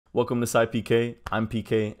Welcome to SciPK, I'm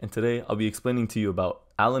PK, and today I'll be explaining to you about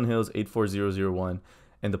Allen Hills 84001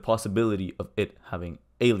 and the possibility of it having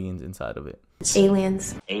aliens inside of it.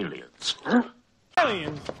 Aliens. Aliens. Huh?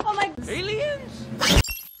 Aliens. Oh my... Aliens?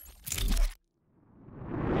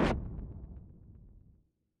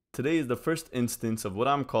 Today is the first instance of what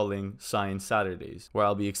I'm calling Science Saturdays, where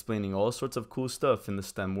I'll be explaining all sorts of cool stuff in the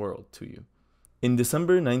STEM world to you. In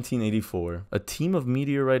December 1984, a team of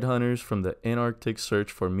meteorite hunters from the Antarctic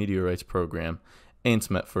Search for Meteorites program,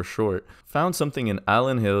 ANTSMET for short, found something in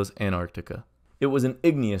Allen Hills, Antarctica. It was an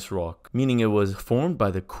igneous rock, meaning it was formed by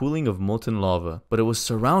the cooling of molten lava, but it was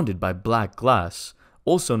surrounded by black glass,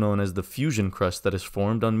 also known as the fusion crust that is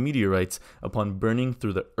formed on meteorites upon burning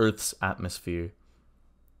through the Earth's atmosphere.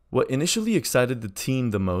 What initially excited the team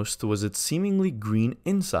the most was its seemingly green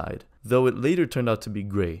inside, though it later turned out to be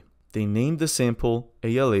gray. They named the sample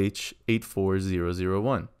ALH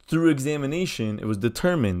 84001. Through examination, it was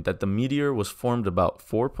determined that the meteor was formed about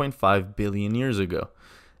 4.5 billion years ago.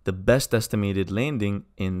 The best estimated landing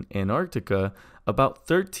in Antarctica about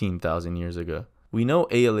 13,000 years ago. We know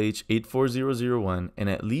ALH 84001 and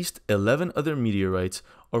at least 11 other meteorites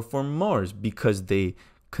are from Mars because they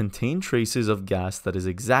contain traces of gas that is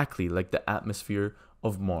exactly like the atmosphere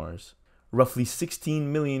of Mars. Roughly 16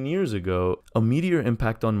 million years ago, a meteor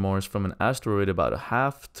impact on Mars from an asteroid about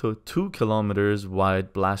 1/2 to 2 kilometers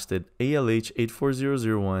wide blasted ALH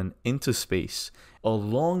 84001 into space. A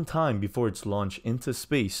long time before its launch into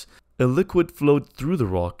space, a liquid flowed through the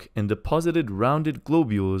rock and deposited rounded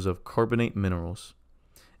globules of carbonate minerals.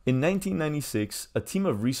 In 1996, a team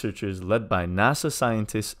of researchers led by NASA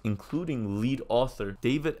scientists, including lead author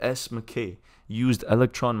David S. McKay, used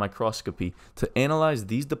electron microscopy to analyze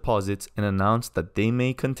these deposits and announced that they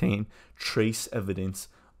may contain trace evidence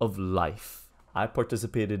of life. I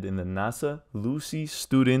participated in the NASA Lucy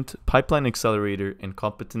Student Pipeline Accelerator and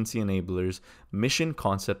Competency Enablers Mission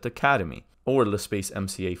Concept Academy, or LaSpace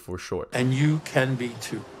MCA for short. And you can be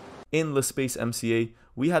too. In LaSpace MCA,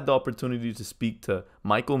 we had the opportunity to speak to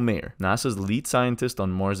Michael Mayer, NASA's lead scientist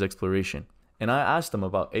on Mars exploration, and I asked him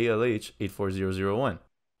about ALH 84001.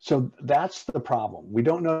 So that's the problem. We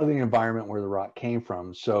don't know the environment where the rock came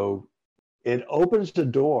from, so it opens the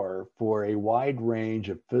door for a wide range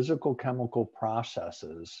of physical chemical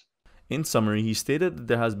processes. In summary, he stated that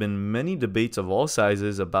there has been many debates of all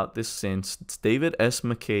sizes about this since David S.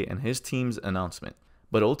 McKay and his team's announcement.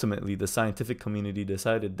 But ultimately, the scientific community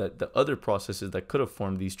decided that the other processes that could have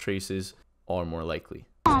formed these traces are more likely.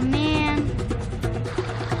 Oh man.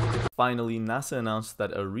 Finally, NASA announced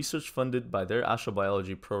that a research funded by their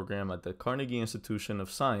astrobiology program at the Carnegie Institution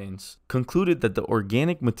of Science concluded that the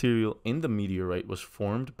organic material in the meteorite was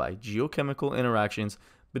formed by geochemical interactions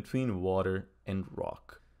between water and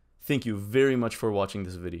rock. Thank you very much for watching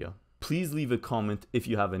this video. Please leave a comment if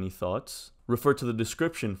you have any thoughts. Refer to the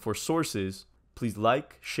description for sources. Please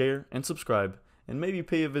like, share, and subscribe, and maybe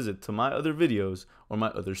pay a visit to my other videos or my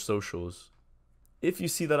other socials. If you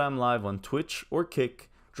see that I'm live on Twitch or Kick,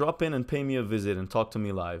 drop in and pay me a visit and talk to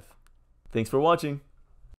me live. Thanks for watching.